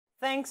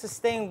Thanks for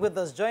staying with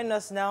us. Joining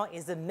us now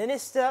is the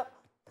Minister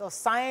of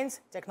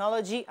Science,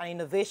 Technology and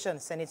Innovation,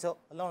 Senator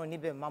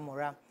Olorunnimbe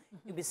Mamora.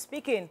 He'll be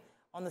speaking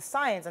on the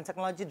science and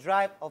technology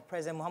drive of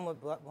President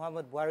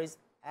Muhammad Buhari's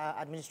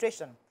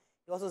administration.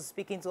 He's also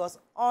speaking to us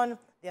on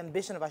the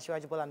ambition of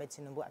Asiwaju Bola Ahmed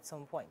Tinubu at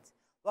some point.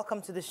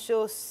 Welcome to the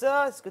show,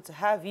 sir. It's good to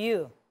have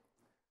you.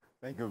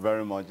 Thank you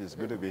very much. It's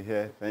good to be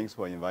here. Thanks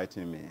for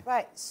inviting me.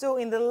 Right. So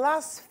in the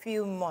last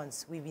few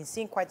months, we've been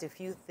seeing quite a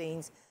few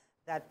things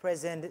that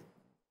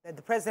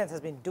the president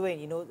has been doing,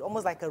 you know,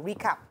 almost like a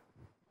recap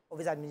of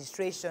his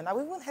administration. And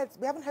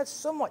we haven't heard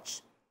so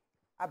much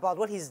about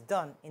what he's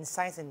done in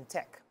science and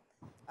tech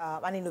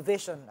and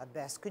innovation at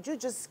best. Could you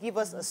just give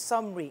us a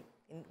summary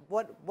in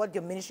what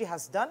your ministry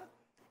has done,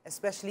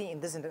 especially in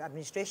this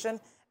administration,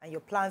 and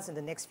your plans in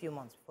the next few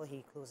months before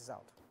he closes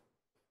out?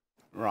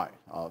 Right.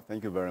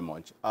 Thank you very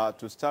much.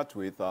 To start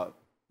with,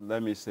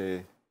 let me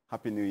say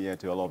Happy New Year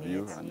to all of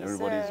you. And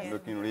everybody's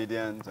looking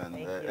radiant.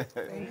 And,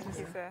 Thank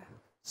you, sir.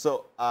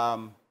 So,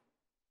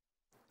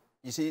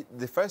 you see,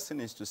 the first thing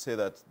is to say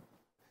that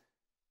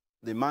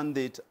the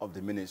mandate of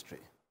the ministry,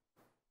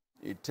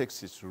 it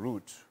takes its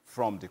root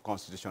from the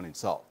Constitution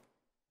itself.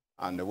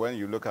 And when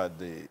you look at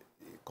the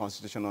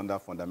Constitution under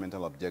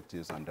Fundamental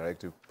Objectives and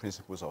Directive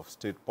Principles of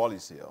State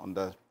Policy,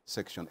 under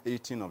Section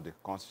 18 of the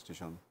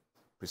Constitution,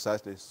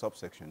 precisely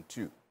subsection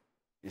 2,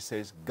 it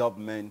says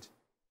government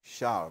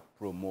shall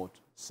promote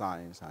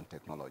science and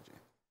technology.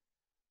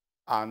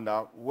 And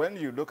when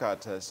you look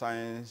at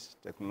science,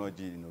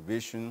 technology,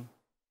 innovation,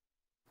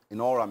 in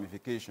all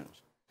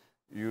ramifications,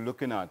 you're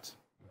looking at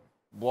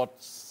what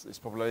is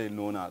popularly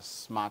known as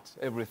smart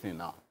everything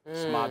now.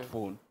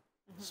 Smartphone,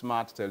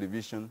 smart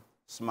television,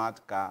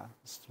 smart car,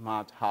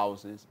 smart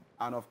houses,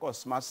 and of course,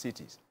 smart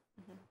cities.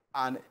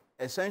 And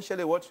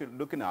essentially what you're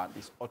looking at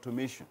is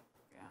automation,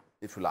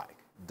 if you like.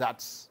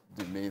 That's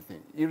the main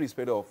thing.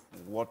 Irrespective of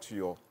what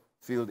your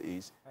field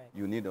is,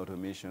 you need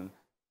automation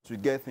to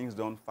get things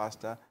done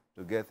faster,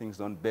 to get things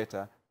done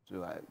better,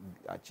 to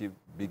achieve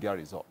bigger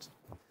results.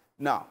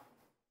 Now,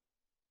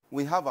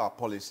 we have our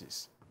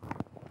policies,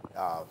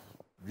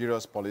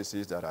 various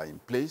policies that are in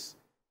place,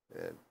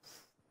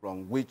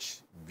 from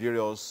which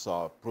various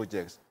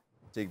projects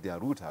take their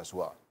route as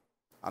well.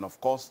 And of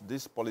course,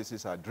 these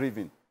policies are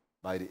driven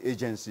by the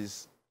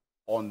agencies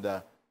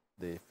under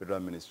the Federal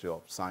Ministry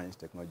of Science,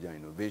 Technology and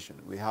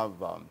Innovation. We have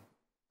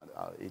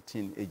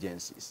 18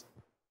 agencies,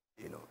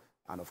 you know,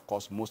 and of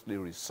course, mostly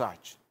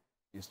research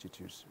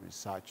institutes,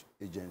 research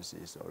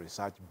agencies, or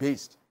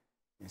research-based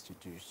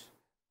institutes.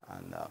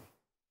 And,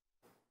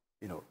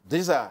 you know,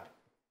 these are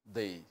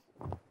the,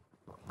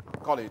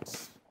 call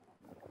it,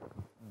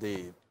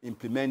 the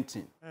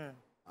implementing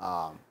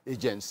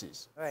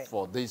agencies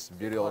for these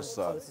various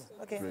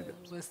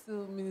We're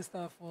still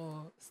Minister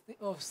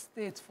of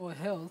State for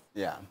Health.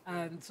 Yeah.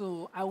 And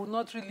so I will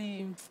not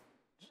really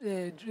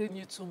drain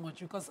you too much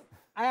because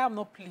I am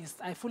not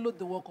pleased. I followed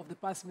the work of the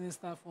past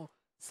Minister for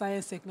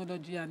Science,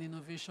 Technology and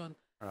Innovation.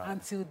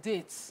 Until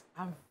date,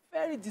 I'm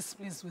very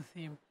displeased with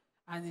him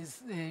and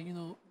his, you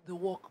know, the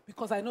work,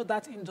 because I know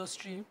that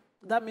industry,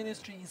 that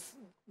ministry is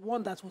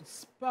one that would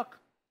spark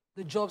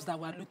the jobs that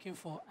we're looking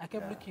for. I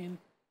kept looking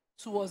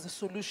towards the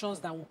solutions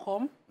that will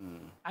come.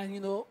 And, you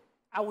know,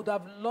 I would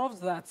have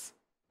loved that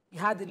he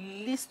had a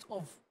list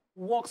of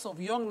works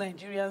of young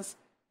Nigerians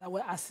that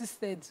were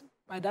assisted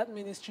by that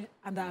ministry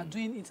and that are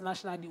doing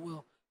internationally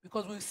well.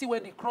 Because we see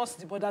when they cross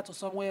the border to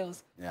somewhere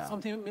else,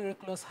 something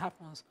miraculous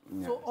happens.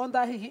 So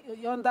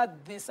under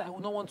this, I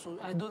would not want to,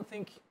 I don't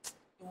think it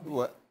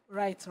will be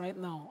right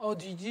now. Or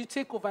did you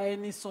take over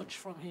any such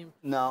from him?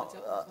 Now,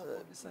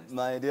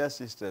 my dear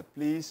sister,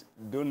 please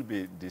don't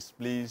be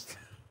displeased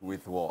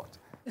with what?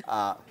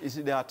 You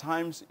see, there are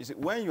times, you see,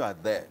 when you are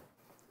there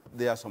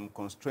are some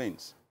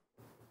constraints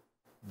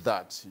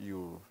that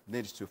you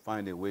need to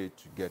find a way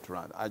to get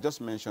around. I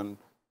just mentioned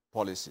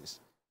policies.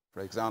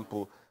 For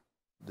example,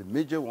 the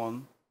major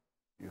one,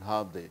 you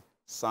have the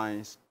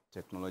Science,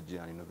 Technology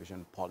and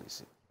Innovation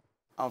Policy.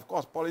 And of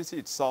course, policy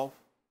itself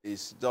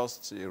is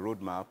just a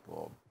roadmap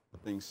or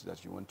things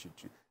that you want to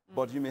do.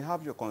 But you may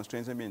have your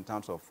constraints, maybe in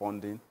terms of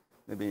funding,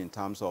 maybe in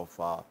terms of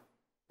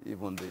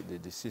even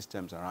the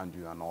systems around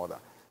you and all that.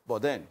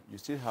 But then you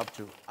still have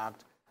to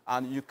act.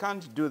 And you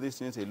can't do these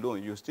things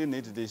alone. You still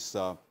need this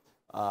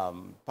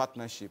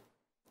partnership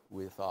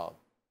with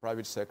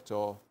private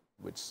sector,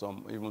 with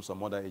even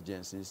some other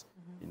agencies,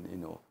 in, you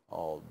know,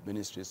 or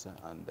ministries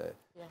and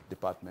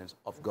departments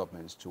of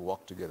governments to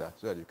work together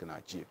so that you can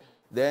achieve.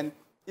 Then,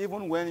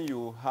 even when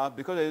you have,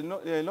 because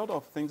there are a lot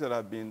of things that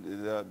have been,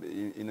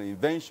 you know,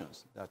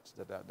 inventions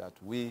that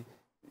we,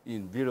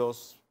 in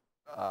various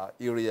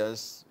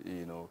areas,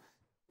 you know,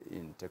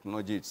 in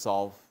technology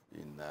itself,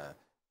 in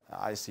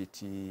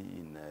ICT,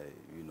 in,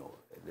 you know,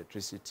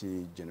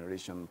 electricity,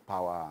 generation,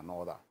 power, and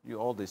all that.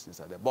 All these things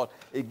are there. But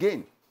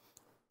again,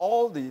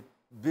 all the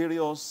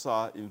various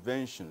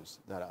inventions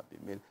that have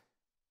been made,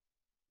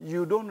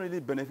 you don't really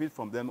benefit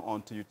from them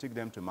until you take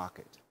them to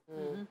market.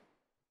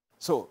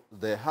 So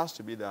there has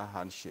to be that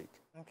handshake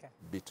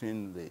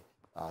between the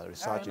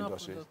research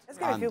industries. Let's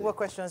get a few more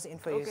questions in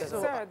for you. Okay,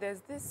 so Sarah,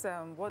 there's this,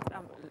 what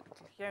I'm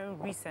hearing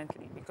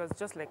recently, because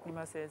just like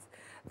Nima says,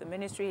 the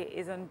ministry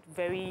isn't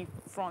very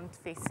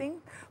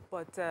front-facing,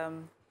 but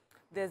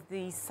there's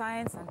the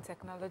science and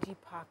technology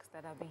parks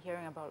that I've been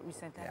hearing about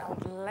recently. And I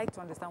would like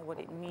to understand what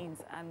it means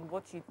and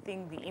what you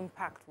think the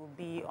impact will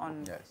be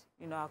on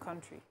our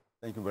country.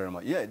 Thank you very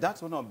much. Yeah,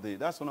 that's one of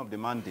the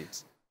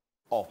mandates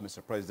of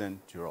Mr.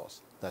 President to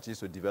us, that is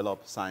to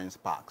develop science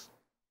parks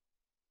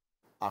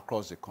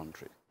across the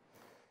country.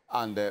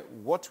 And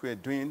what we're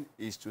doing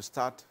is to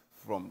start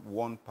from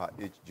one per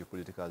each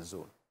geopolitical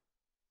zone.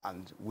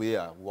 And we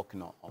are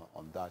working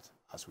on that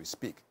as we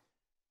speak,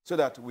 so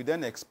that we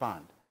then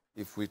expand.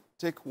 If we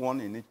take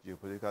one in each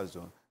geopolitical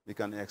zone, we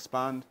can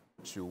expand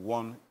to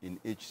one in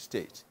each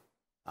state,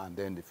 and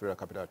then the Federal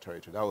Capital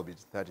Territory. That will be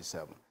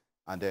 37,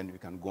 and then we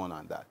can go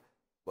on that.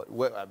 But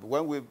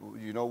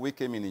when we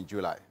came in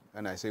July,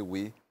 and I say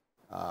we,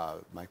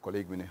 my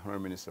colleague, the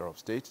Minister of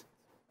State,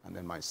 and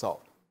then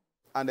myself,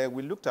 and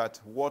we looked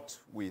at what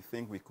we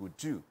think we could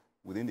do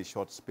within the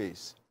short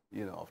space,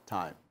 of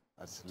time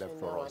that's left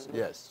for us.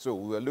 Yes. So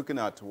we were looking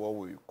at what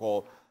we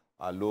call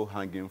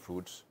low-hanging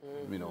fruits,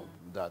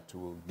 that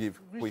will give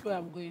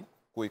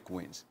quick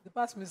wins. The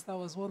past minister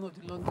was one of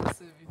the longest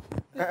serving.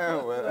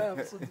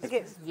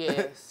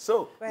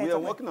 So we are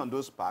working on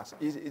those parks.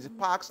 It's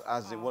parks,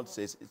 as the word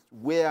says, it's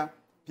where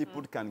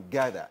people can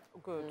gather.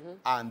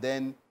 And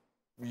then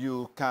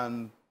you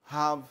can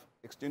have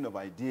exchange of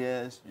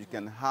ideas. You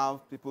can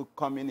have people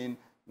coming in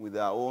with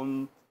their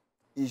own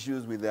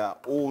issues, with their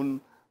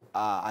own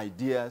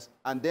ideas,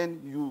 and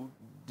then you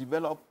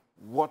develop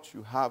what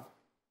you have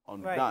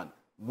done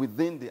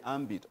within the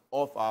ambit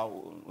of our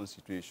own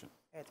situation.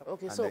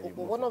 Okay, so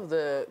one of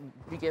the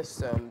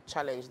biggest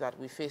challenge that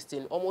we faced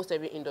in almost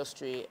every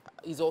industry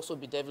is also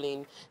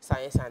bedeviling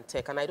science and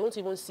tech. And I don't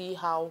even see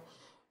how,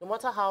 no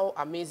matter how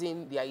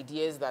amazing the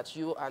ideas that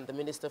you and the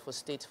Minister for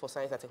State for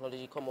Science and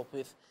Technology come up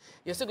with,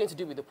 you're still going to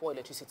deal with the poor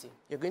electricity.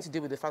 You're going to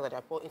deal with the fact that there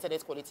are poor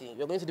internet quality.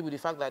 You're going to deal with the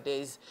fact that there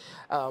is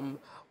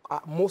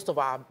most of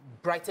our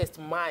brightest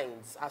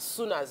minds, as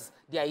soon as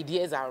the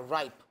ideas are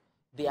ripe,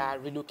 they are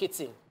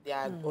relocating. They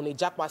are on a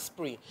jackpot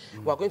spree.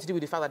 We're going to deal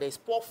with the fact that there is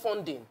poor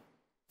funding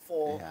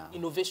for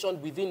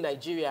innovation within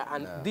Nigeria.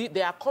 And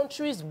there are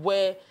countries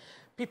where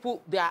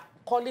they are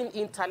calling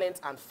in talent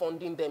and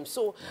funding them.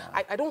 So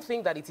I don't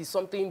think that it is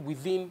something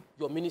within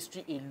your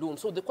ministry alone.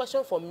 So the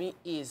question for me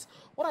is,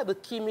 what are the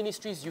key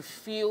ministries you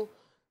feel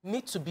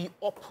need to be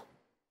up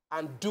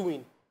and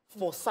doing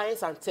for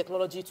science and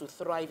technology to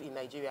thrive in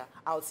Nigeria?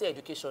 I would say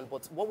education,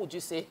 but what would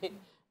you say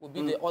would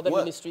be the other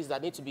ministries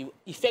that need to be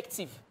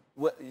effective?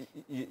 Well,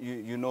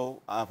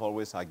 I've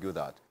always argued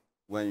that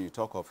when you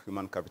talk of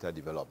human capital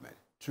development,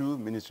 two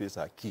ministries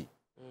are key,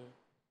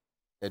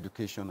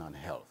 education and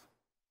health.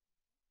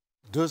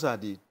 Those are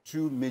the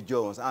two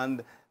major ones.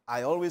 And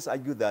I always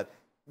argue that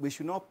we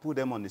should not put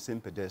them on the same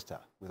pedestal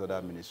with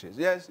other ministries.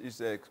 Yes,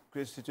 it's a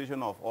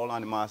situation of all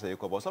animals are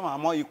equal, but some are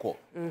more equal.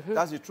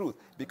 That's the truth.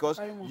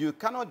 Because you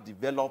cannot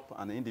develop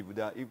an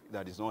individual if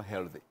that is not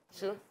healthy.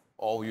 Sure.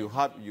 Or you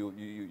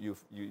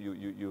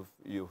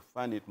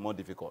find it more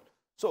difficult.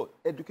 So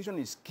education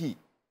is key.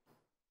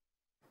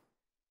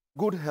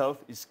 Good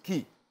health is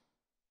key.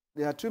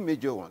 There are two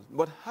major ones.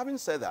 But having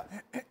said that,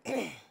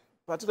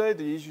 particularly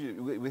the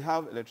issue, we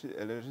have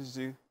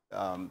Electricity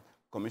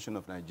Commission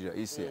of Nigeria,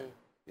 ECN,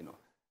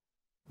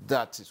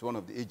 that is one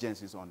of the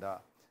agencies on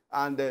that.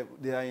 And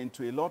they are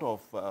into a lot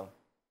of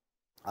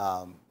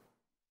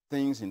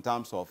things in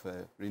terms of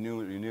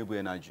renewable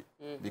energy,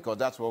 because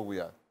that's what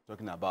we are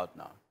talking about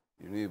now.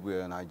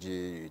 Renewable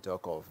energy, you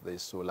talk of the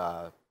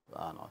solar,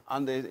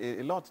 and there's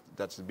a lot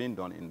that's been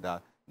done in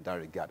that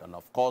regard. And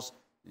of course,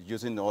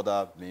 using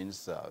other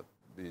means,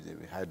 the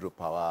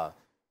hydropower,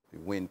 the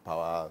wind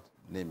power,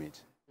 name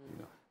it,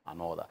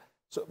 and all that.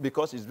 So,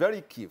 because it's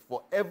very key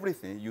for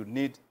everything, you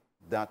need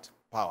that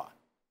power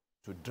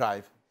to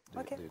drive the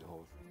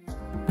whole thing.